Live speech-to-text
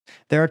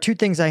There are two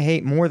things I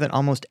hate more than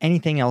almost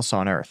anything else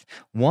on earth.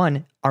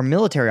 One are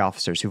military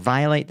officers who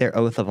violate their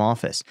oath of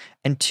office.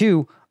 And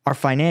two are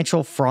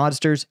financial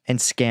fraudsters and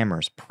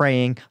scammers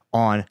preying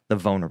on the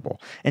vulnerable.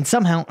 And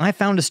somehow I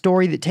found a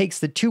story that takes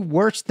the two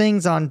worst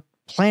things on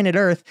planet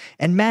Earth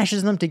and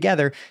mashes them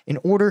together in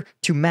order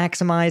to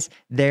maximize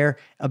their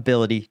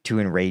ability to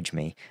enrage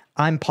me.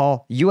 I'm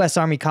Paul, U.S.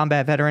 Army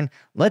combat veteran.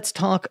 Let's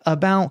talk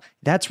about,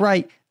 that's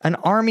right, an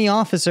Army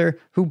officer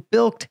who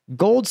bilked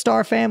Gold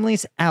Star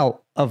families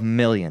out of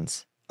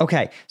millions.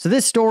 Okay, so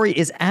this story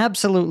is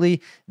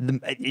absolutely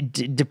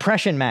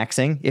depression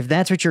maxing, if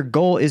that's what your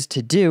goal is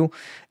to do.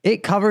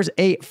 It covers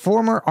a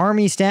former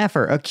Army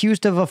staffer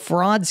accused of a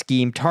fraud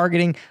scheme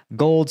targeting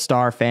Gold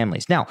Star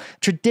families. Now,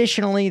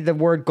 traditionally, the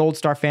word Gold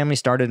Star family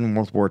started in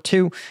World War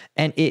II,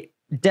 and it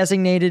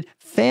designated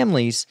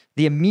families,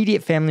 the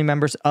immediate family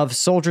members of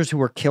soldiers who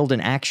were killed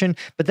in action,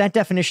 but that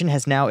definition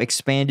has now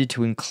expanded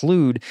to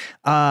include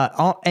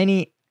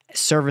any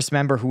service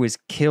member who is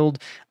killed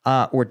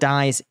or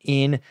dies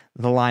in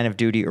the line of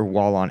duty or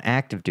while on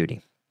active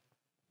duty.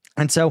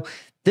 And so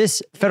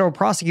this federal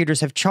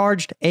prosecutors have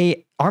charged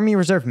a Army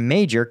Reserve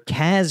Major,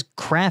 Kaz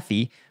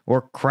Craffey,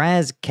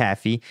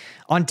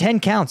 on 10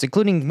 counts,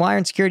 including wire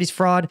and securities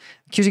fraud,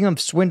 accusing him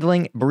of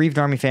swindling bereaved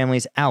Army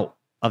families out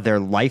of their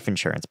life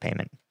insurance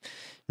payment.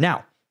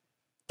 Now,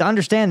 to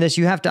understand this,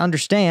 you have to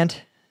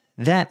understand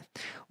that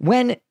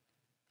when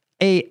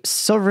a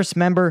service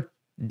member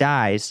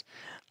dies,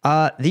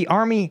 the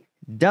Army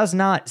does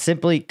not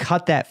simply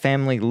cut that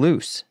family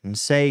loose and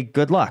say,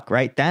 good luck,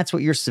 right? That's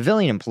what your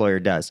civilian employer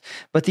does.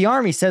 But the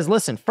Army says,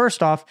 listen,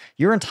 first off,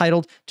 you're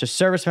entitled to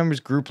Service Members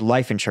Group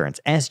Life Insurance,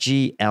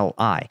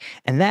 SGLI.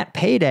 And that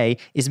payday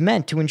is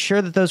meant to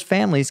ensure that those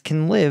families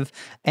can live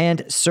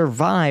and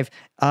survive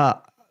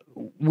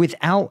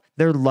without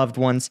their loved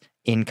one's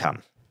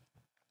income.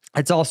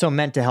 It's also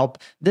meant to help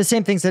the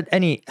same things that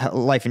any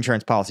life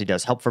insurance policy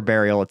does, help for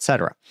burial,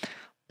 etc.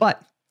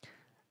 But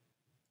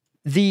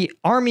the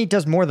Army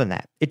does more than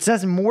that. It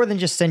does more than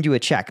just send you a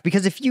check.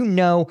 Because if you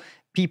know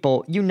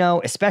people, you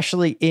know,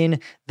 especially in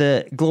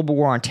the global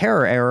war on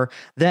terror era,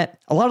 that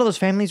a lot of those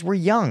families were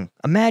young.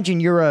 Imagine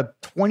you're a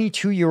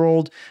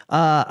 22-year-old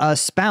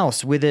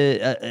spouse with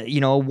a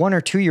 1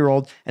 or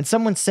 2-year-old, and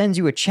someone sends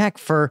you a check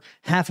for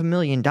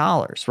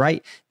 $500,000,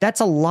 right? That's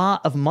a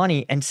lot of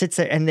money, and sits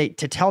there and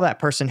to tell that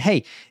person,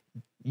 hey,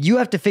 you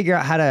have to figure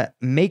out how to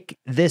make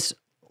this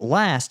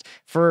last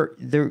for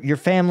your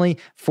family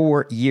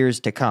for years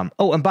to come.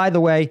 Oh, and by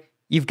the way,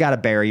 you've got to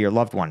bury your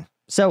loved one.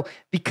 So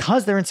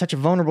because they're in such a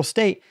vulnerable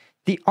state,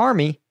 the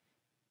Army,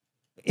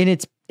 in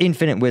its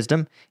infinite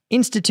wisdom,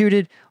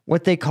 instituted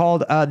what they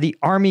called the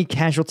Army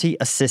Casualty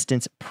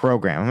Assistance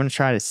Program. I'm going to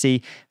try to see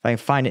if I can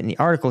find it in the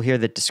article here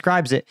that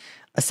describes it.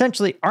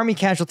 Essentially, Army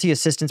Casualty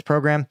Assistance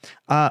Program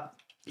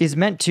is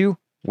meant to,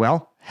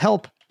 well,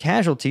 help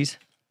casualties,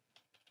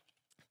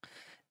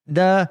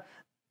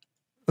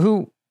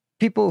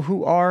 people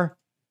who are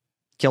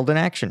killed in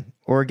action,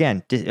 or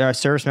again, a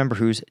service member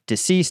who's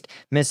deceased,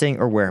 missing,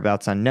 or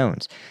whereabouts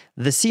unknowns.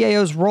 The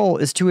CAO's role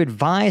is to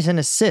advise and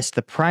assist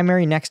the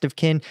primary next of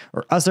kin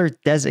or other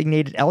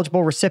designated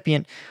eligible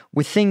recipient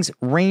with things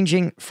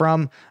ranging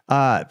from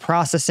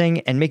processing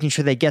and making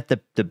sure they get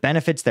the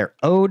benefits they're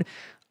owed,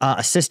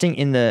 assisting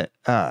in the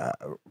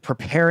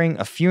preparing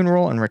a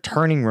funeral and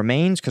returning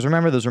remains. Because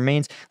remember, those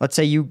remains, let's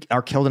say you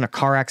are killed in a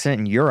car accident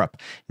in Europe.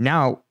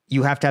 Now,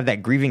 you have to have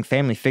that grieving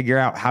family figure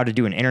out how to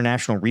do an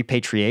international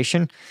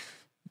repatriation.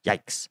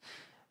 Yikes.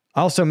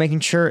 Also making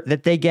sure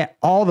that they get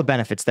all the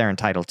benefits they're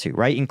entitled to,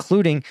 right?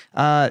 Including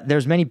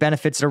there's many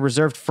benefits that are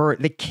reserved for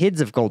the kids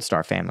of Gold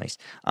Star families,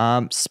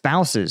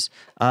 spouses,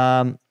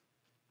 right?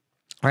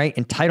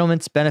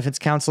 Entitlements, benefits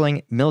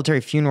counseling,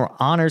 military funeral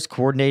honors,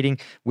 coordinating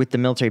with the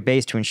military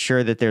base to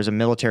ensure that there's a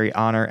military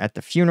honor at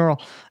the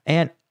funeral,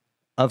 and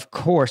of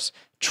course,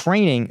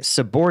 training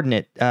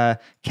subordinate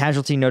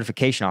casualty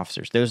notification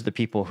officers. Those are the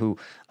people who,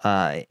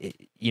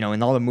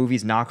 in all the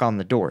movies, knock on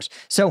the doors.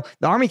 So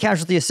the Army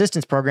Casualty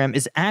Assistance Program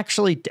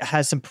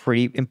has some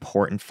pretty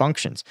important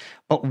functions.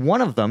 But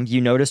one of them,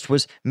 you noticed,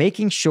 was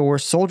making sure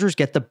soldiers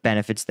get the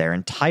benefits they're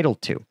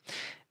entitled to.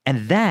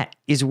 And that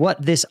is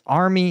what this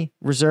Army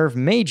Reserve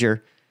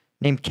Major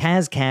named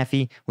Kaz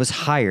Craffey was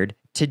hired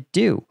to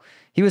do.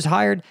 He was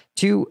hired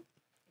to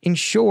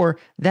ensure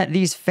that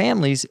these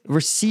families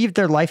received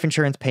their life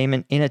insurance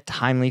payment in a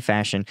timely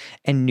fashion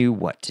and knew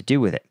what to do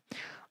with it.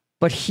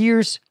 But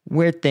here's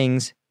where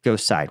things go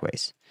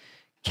sideways.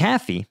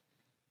 Craffey,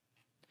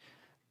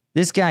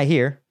 this guy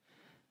here,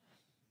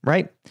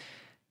 right?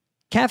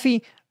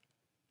 Craffey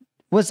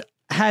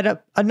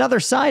had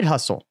another side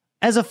hustle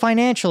as a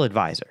financial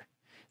advisor.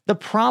 The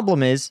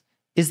problem is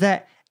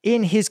that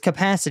in his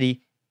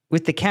capacity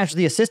with the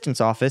Casualty Assistance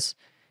Office,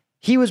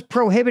 he was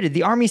prohibited.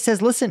 The Army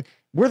says, listen,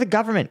 we're the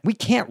government. We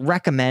can't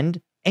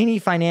recommend any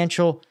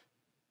financial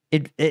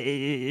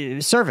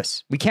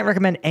service. We can't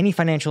recommend any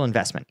financial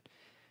investment,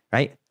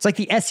 right? It's like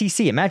the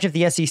SEC. Imagine if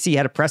the SEC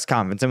had a press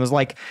conference and was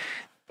like,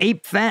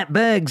 8 fat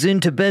bags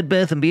into Bed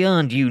Bath &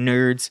 Beyond, you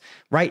nerds,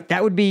 right?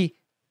 That would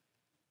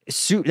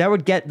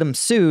get them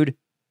sued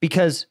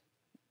Because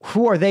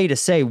who are they to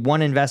say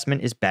one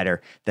investment is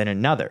better than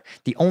another?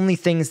 The only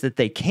things that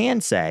they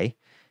can say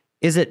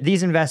is that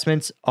these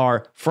investments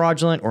are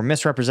fraudulent or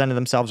misrepresented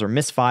themselves or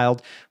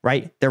misfiled,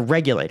 right? They're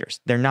regulators.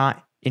 They're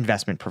not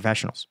investment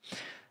professionals.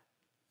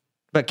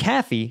 But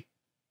Caffey,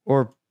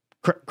 or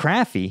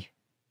Craffey,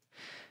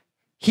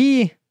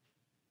 he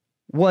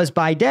was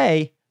by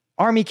day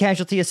Army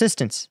casualty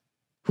assistance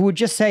who would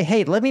just say,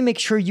 hey, let me make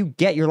sure you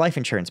get your life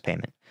insurance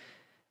payment.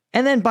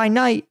 And then by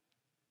night,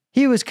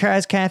 he was,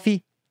 as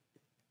Caffey,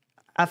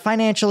 a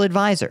financial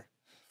advisor.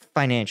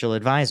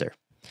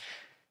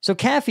 So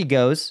Caffey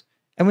goes,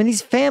 and when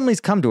these families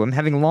come to him,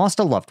 having lost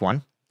a loved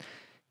one,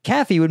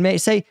 Caffey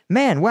would say,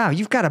 man, wow,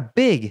 you've got a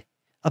big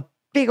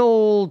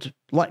old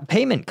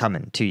payment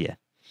coming to you.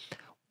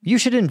 You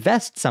should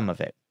invest some of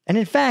it. And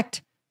in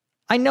fact,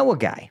 I know a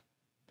guy.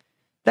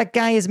 That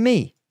guy is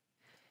me.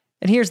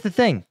 And here's the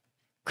thing.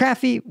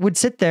 Craffey would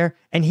sit there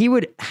and he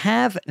would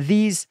have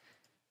these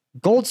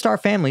Gold Star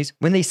families,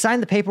 when they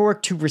signed the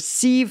paperwork to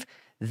receive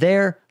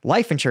their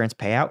life insurance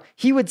payout,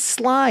 he would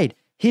slide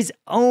his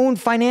own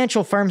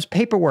financial firm's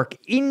paperwork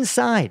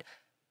inside,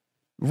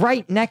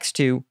 right next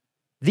to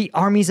the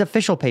Army's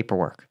official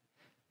paperwork.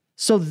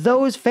 So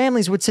those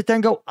families would sit there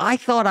and go, I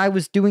thought I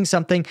was doing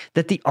something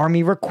that the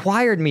Army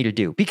required me to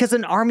do because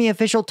an Army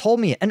official told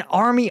me, an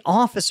Army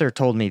officer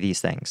told me these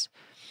things.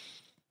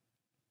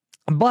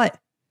 But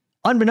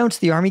unbeknownst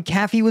to the Army,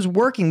 Caffey was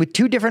working with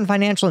two different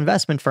financial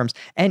investment firms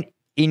and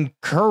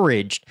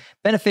encouraged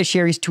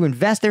beneficiaries to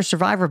invest their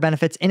survivor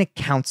benefits in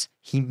accounts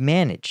he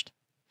managed.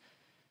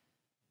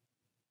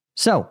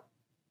 So,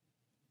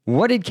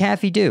 what did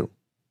Caffey do?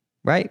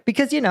 Right?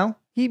 Because,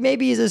 he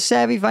maybe is a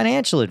savvy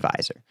financial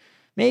advisor.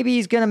 Maybe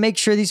he's going to make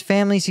sure these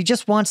families, he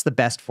just wants the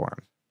best for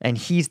them. And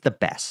he's the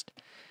best.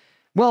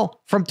 Well,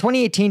 from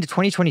 2018 to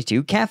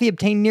 2022, Caffey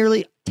obtained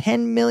nearly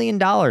 $10 million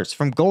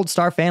from Gold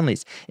Star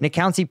families in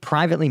accounts he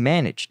privately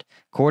managed,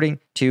 according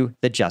to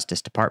the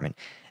Justice Department.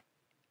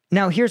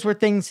 Now, here's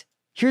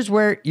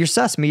where your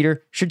sus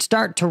meter should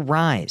start to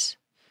rise,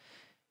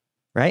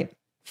 right?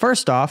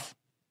 First off,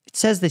 it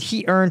says that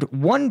he earned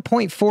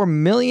 $1.4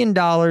 million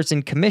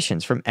in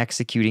commissions from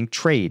executing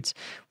trades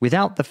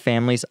without the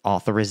family's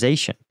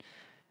authorization.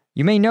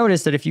 You may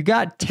notice that if you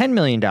got $10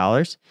 million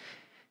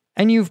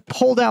and you've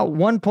pulled out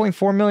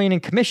 $1.4 million in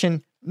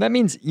commission, that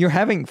means you're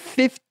having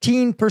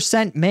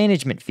 15%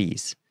 management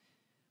fees,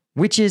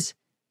 which is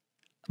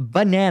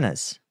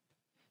bananas.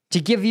 To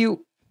give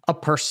you a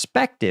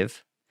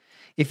perspective,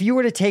 if you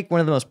were to take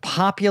one of the most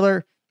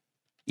popular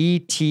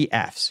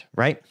ETFs,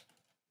 right?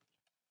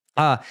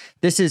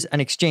 This is an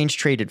exchange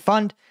traded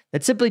fund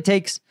that simply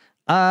takes,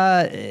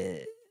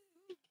 the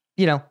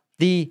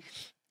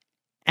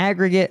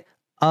aggregate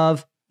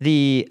of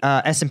the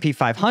S&P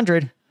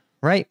 500,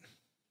 right?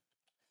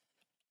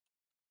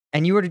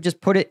 And you were to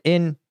just put it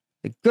in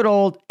the good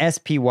old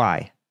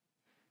SPY.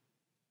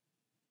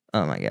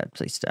 Oh my God,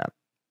 please stop.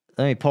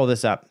 Let me pull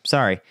this up.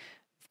 Sorry.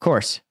 Of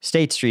course,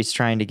 State Street's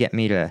trying to get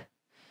me to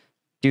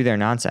do their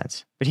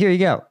nonsense. But here you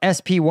go,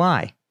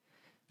 SPY.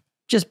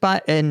 Just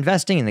by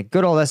investing in the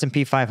good old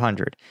S&P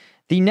 500.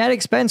 The net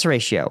expense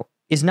ratio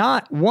is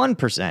not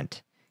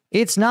 1%.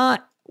 It's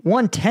not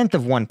 1/10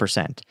 of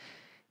 1%.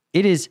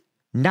 It is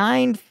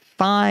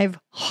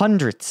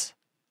 9/500ths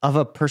of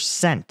a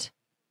percent.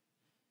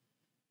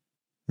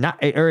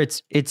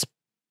 It's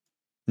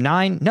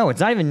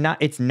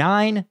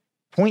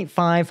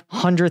 9.5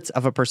 hundredths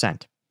of a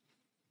percent.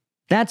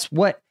 That's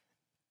what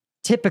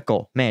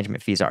typical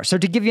management fees are. So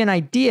to give you an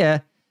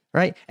idea,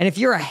 right? And if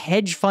you're a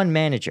hedge fund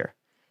manager,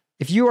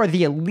 if you are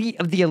the elite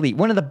of the elite,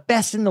 one of the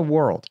best in the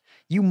world,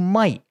 you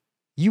might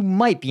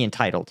be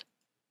entitled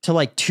to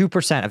like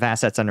 2% of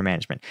assets under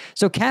management.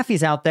 So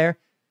Caffey's out there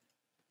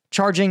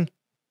charging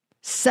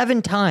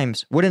 7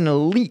 times what an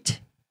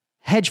elite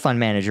hedge fund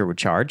manager would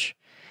charge,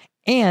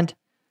 and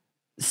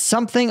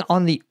something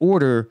on the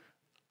order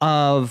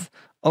of,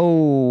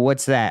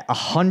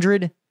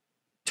 100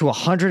 to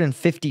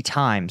 150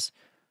 times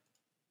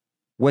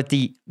what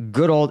the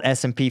good old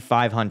S&P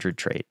 500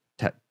 trade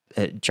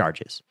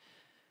charges.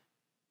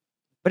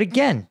 But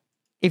again,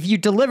 if you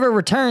deliver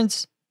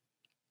returns,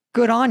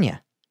 good on you.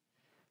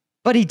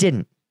 But he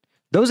didn't.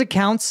 Those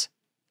accounts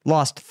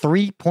lost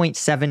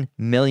 $3.7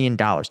 million.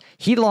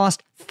 He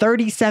lost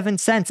 37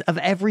 cents of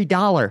every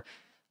dollar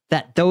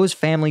that those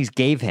families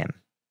gave him.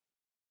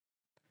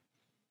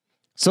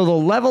 So the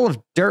level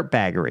of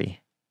dirtbaggery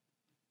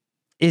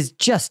is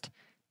just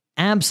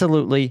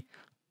absolutely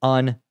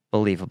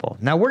unbelievable.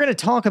 Now we're going to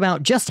talk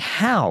about just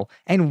how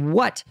and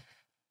what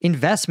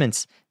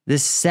investments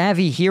this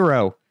savvy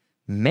hero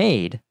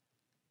made.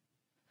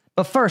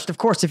 But first, of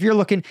course, if you're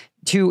looking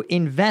to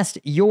invest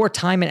your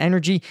time and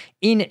energy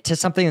into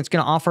something that's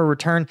going to offer a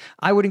return,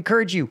 I would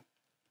encourage you,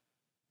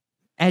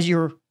 as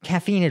your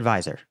caffeine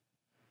advisor,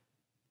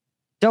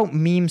 don't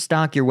meme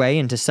stock your way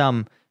into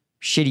some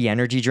shitty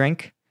energy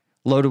drink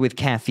loaded with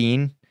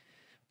caffeine,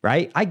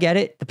 right? I get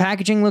it. The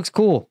packaging looks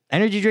cool.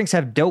 Energy drinks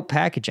have dope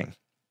packaging.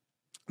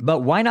 But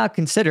why not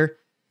consider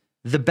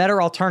the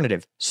better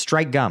alternative,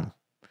 Strike Gum?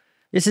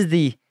 This is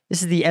the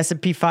This is the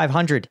S&P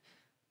 500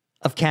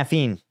 of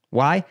caffeine.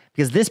 Why?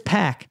 Because this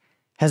pack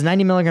has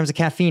 90 milligrams of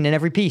caffeine in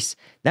every piece.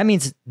 That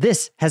means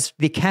this has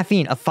the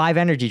caffeine of 5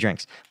 energy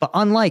drinks. But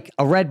unlike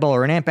a Red Bull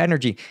or an Amp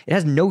Energy, it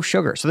has no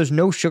sugar. So there's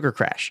no sugar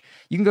crash.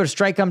 You can go to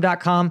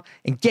strikegum.com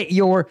and get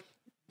your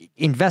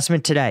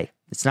investment today.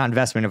 It's not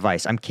investment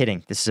advice. I'm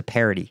kidding. This is a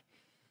parody.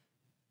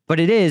 But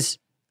this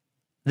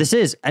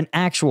is an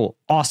actual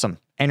awesome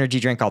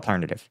energy drink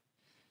alternative.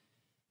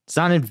 It's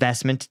not an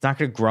investment. It's not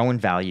going to grow in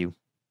value.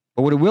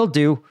 But what it will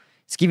do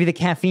is give you the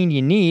caffeine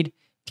you need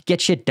to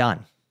get shit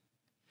done.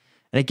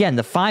 And again,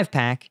 the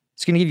 5-pack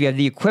is going to give you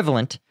the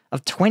equivalent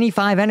of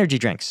 25 energy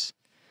drinks.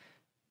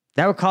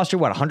 That would cost you,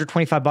 what,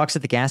 $125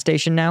 at the gas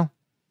station now? And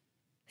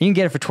you can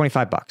get it for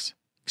 $25.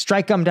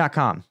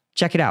 Strikegum.com.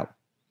 Check it out.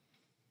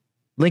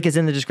 Link is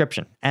in the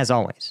description, as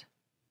always.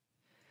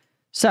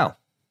 So,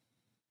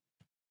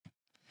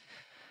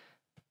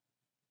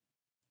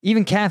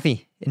 even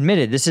Caffey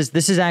admitted, this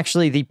is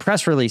actually the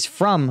press release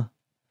from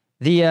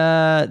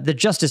the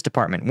Justice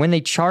Department when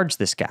they charged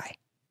this guy,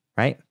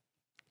 right?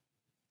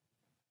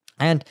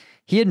 And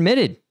he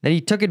admitted that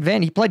he took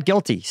advantage. He pled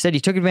guilty. He said he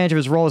took advantage of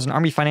his role as an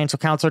Army financial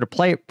counselor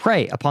to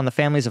prey upon the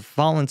families of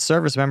fallen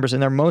service members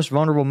in their most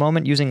vulnerable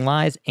moment using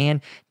lies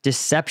and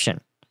deception.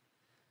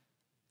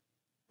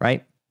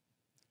 Right?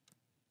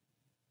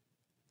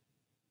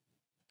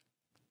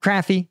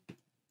 Craffy.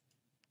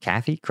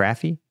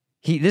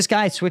 This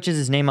guy switches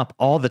his name up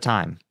all the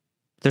time.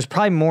 There's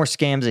probably more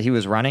scams that he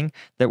was running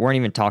that weren't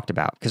even talked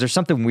about because there's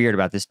something weird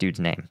about this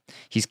dude's name.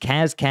 He's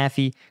Kaz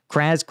Caffey,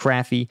 Kraz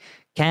Craffy,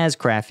 Kaz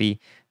Craffy,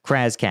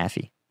 Kraz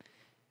Caffey.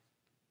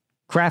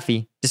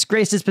 Craffy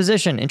disgraced his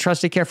position,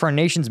 entrusted care for our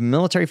nation's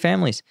military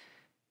families,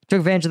 took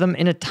advantage of them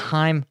in a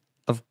time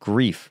of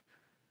grief.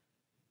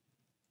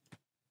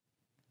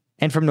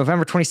 And from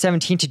November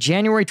 2017 to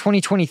January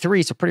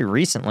 2023, so pretty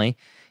recently,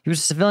 he was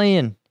a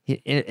civilian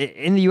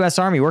in the U.S.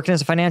 Army working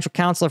as a financial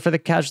counselor for the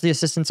Casualty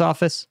Assistance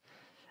Office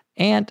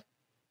and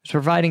was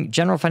providing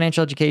general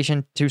financial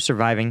education to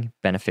surviving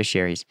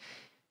beneficiaries.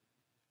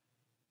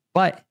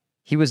 But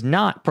he was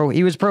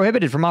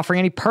prohibited from offering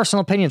any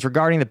personal opinions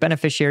regarding the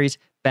beneficiary's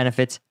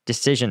benefits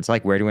decisions,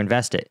 like where to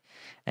invest it.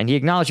 And he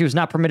acknowledged he was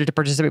not permitted to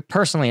participate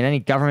personally in any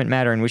government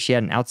matter in which he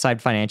had an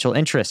outside financial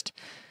interest.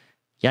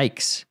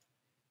 Yikes.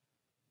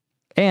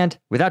 And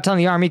without telling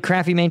the Army,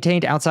 Craffy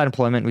maintained outside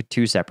employment with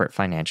 2 separate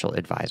financial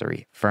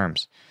advisory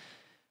firms.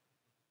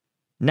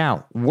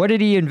 Now, what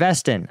did he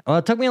invest in? Well,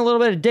 it took me a little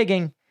bit of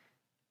digging,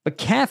 but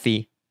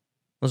Caffey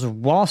was a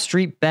Wall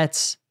Street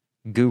bets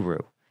guru.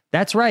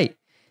 That's right.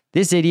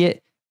 This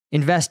idiot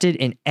invested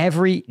in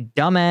every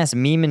dumbass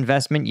meme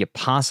investment you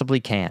possibly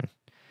can.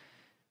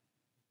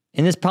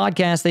 In this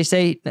podcast, they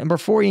say, number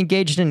 4, he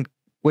engaged in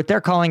what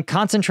they're calling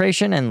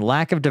concentration and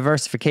lack of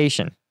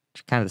diversification,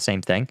 which is kind of the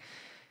same thing.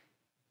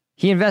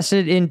 He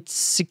invested in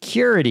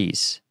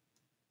securities.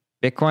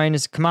 Bitcoin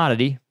is a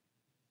commodity.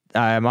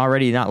 I'm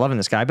already not loving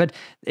this guy, but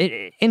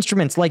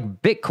instruments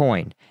like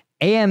Bitcoin,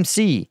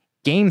 AMC,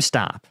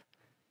 GameStop.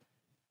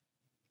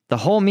 The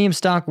whole meme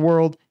stock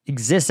world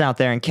exists out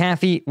there, and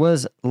Caffey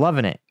was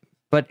loving it.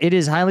 But it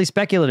is highly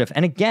speculative.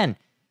 And again,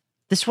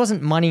 this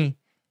wasn't money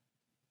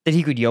that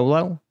he could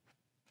YOLO.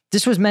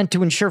 This was meant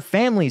to ensure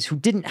families who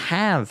didn't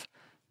have,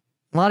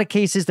 in a lot of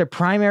cases, their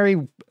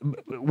primary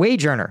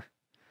wage earner.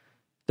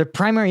 Their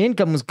primary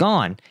income was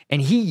gone,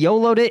 and he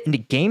YOLO'd it into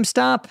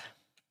GameStop.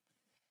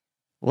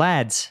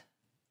 Lads,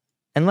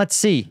 and let's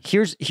see,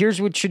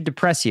 here's what should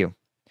depress you.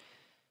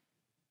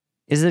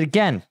 Is that,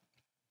 again,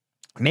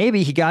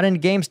 maybe he got into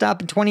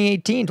GameStop in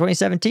 2018,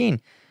 2017,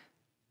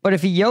 but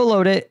if he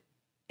YOLO'd it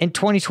in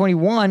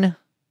 2021,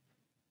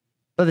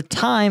 by the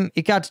time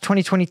it got to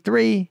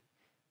 2023,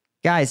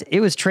 guys, it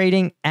was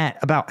trading at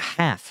about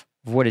half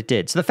of what it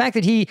did. So the fact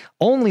that he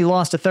only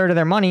lost a third of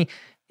their money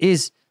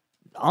is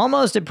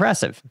almost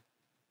impressive.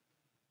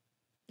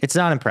 It's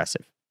not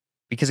impressive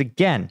because,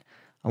 again,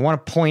 I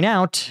want to point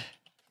out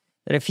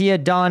that if he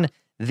had done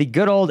the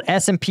good old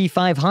S&P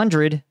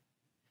 500,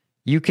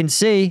 you can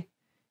see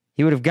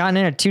he would have gotten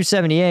in at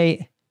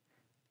 278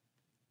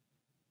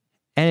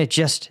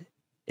 and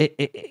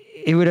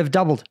it would have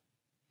doubled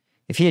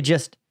if he had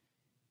just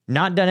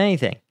not done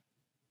anything.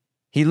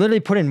 He literally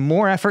put in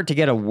more effort to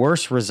get a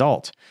worse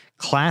result.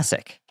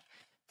 Classic.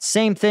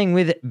 Same thing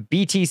with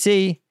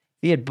BTC.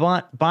 He had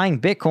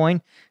buying Bitcoin.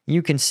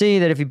 You can see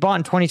that if he bought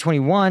in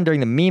 2021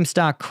 during the meme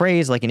stock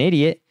craze like an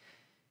idiot,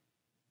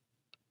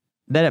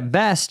 that at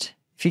best,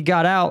 if he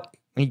got out,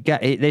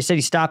 they said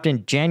he stopped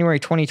in January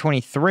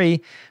 2023,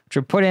 which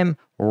would put him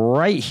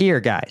right here,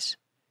 guys.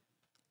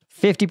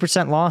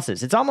 50%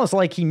 losses. It's almost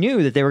like he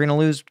knew that they were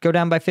going to go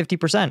down by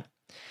 50%.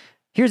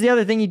 Here's the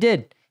other thing he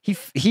did.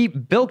 He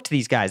bilked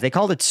these guys. They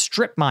called it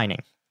strip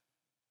mining.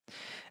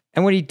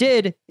 And what he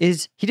did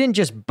is he didn't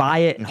just buy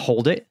it and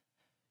hold it.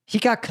 He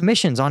got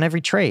commissions on every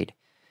trade.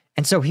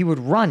 And so he would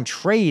run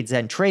trades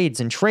and trades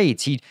and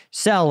trades. He'd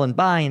sell and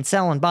buy and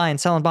sell and buy and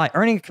sell and buy,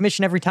 earning a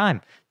commission every time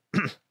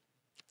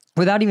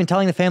without even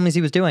telling the families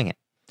he was doing it.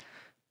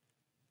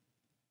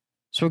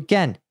 So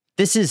again,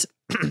 this is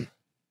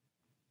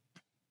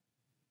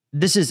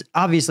This is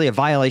obviously a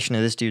violation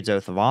of this dude's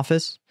oath of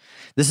office.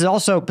 This is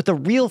also, but the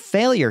real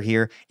failure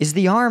here is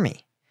the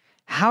Army.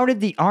 How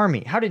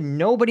did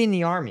nobody in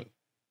the Army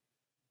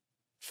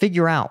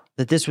figure out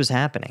that this was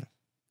happening?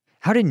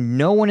 How did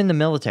no one in the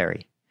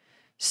military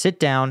sit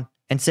down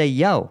and say,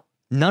 yo,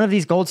 none of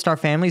these Gold Star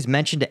families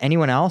mentioned to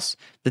anyone else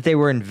that they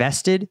were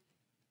invested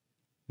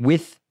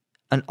with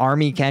an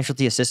Army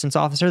casualty assistance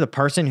officer, the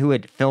person who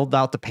had filled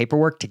out the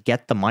paperwork to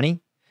get the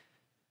money?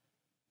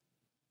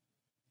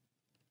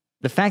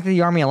 The fact that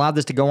the Army allowed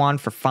this to go on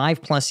for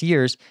 5+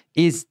 years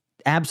is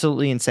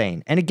absolutely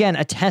insane. And again,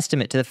 a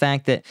testament to the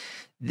fact that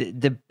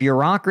the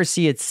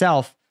bureaucracy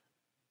itself,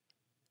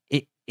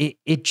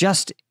 it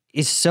just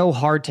is so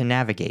hard to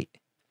navigate.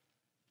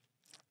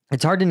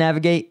 It's hard to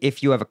navigate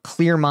if you have a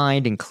clear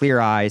mind and clear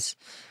eyes,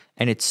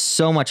 and it's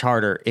so much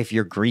harder if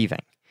you're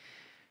grieving.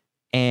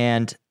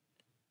 And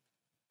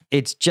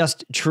it's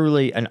just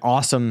truly an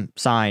awesome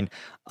sign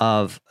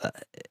of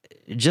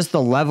just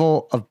the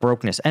level of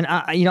brokenness. And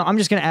I'm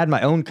just going to add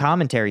my own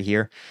commentary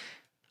here.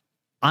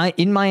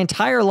 In my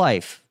entire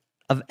life,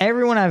 of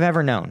everyone I've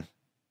ever known,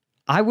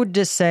 I would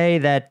just say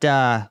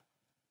that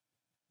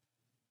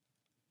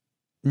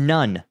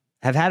none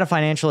have had a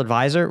financial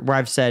advisor where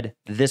I've said,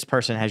 this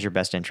person has your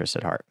best interests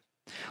at heart.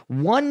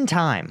 One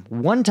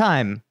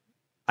time,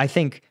 I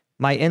think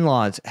my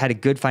in-laws had a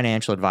good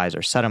financial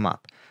advisor, set him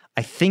up.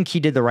 I think he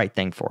did the right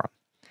thing for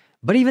him.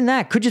 But even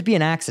that could just be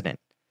an accident.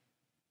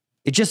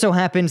 It just so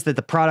happens that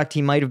the product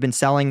he might have been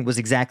selling was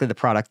exactly the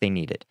product they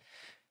needed.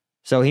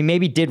 So he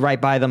maybe did right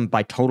by them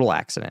by total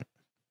accident.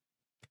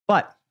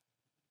 But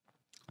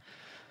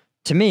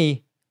to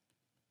me,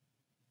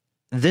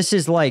 this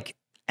is like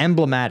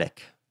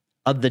emblematic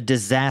of the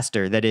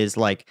disaster that is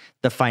like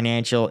the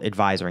financial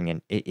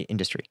advisoring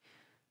industry.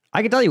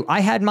 I can tell you,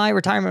 I had my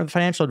retirement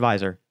financial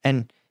advisor,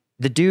 and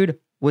the dude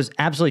was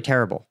absolutely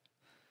terrible.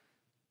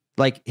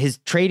 Like, his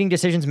trading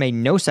decisions made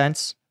no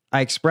sense.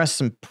 I expressed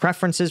some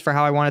preferences for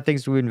how I wanted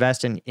things to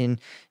invest in.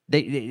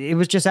 It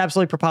was just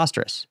absolutely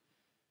preposterous.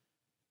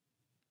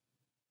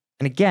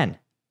 And again,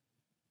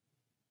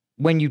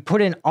 when you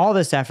put in all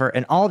this effort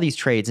and all these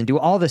trades and do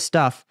all this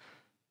stuff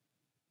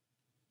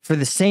for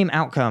the same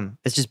outcome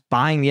as just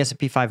buying the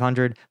S&P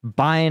 500,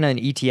 buying an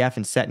ETF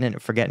and setting it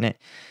and forgetting it,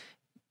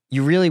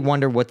 you really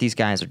wonder what these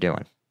guys are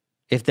doing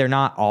if they're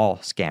not all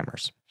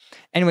scammers.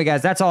 Anyway,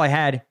 guys, that's all I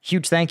had.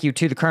 Huge thank you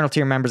to the Colonel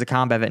tier members of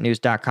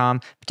CombatVetNews.com,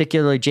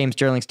 particularly James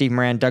Sterling, Steve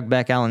Moran, Doug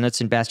Beck, Alan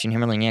Knutson, Bastian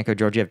Himmerling, Yanko,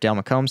 George F. Dale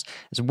McCombs,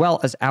 as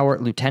well as our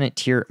Lieutenant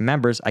tier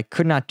members. I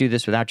could not do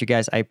this without you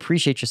guys. I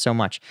appreciate you so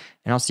much,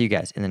 and I'll see you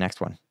guys in the next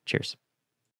one. Cheers.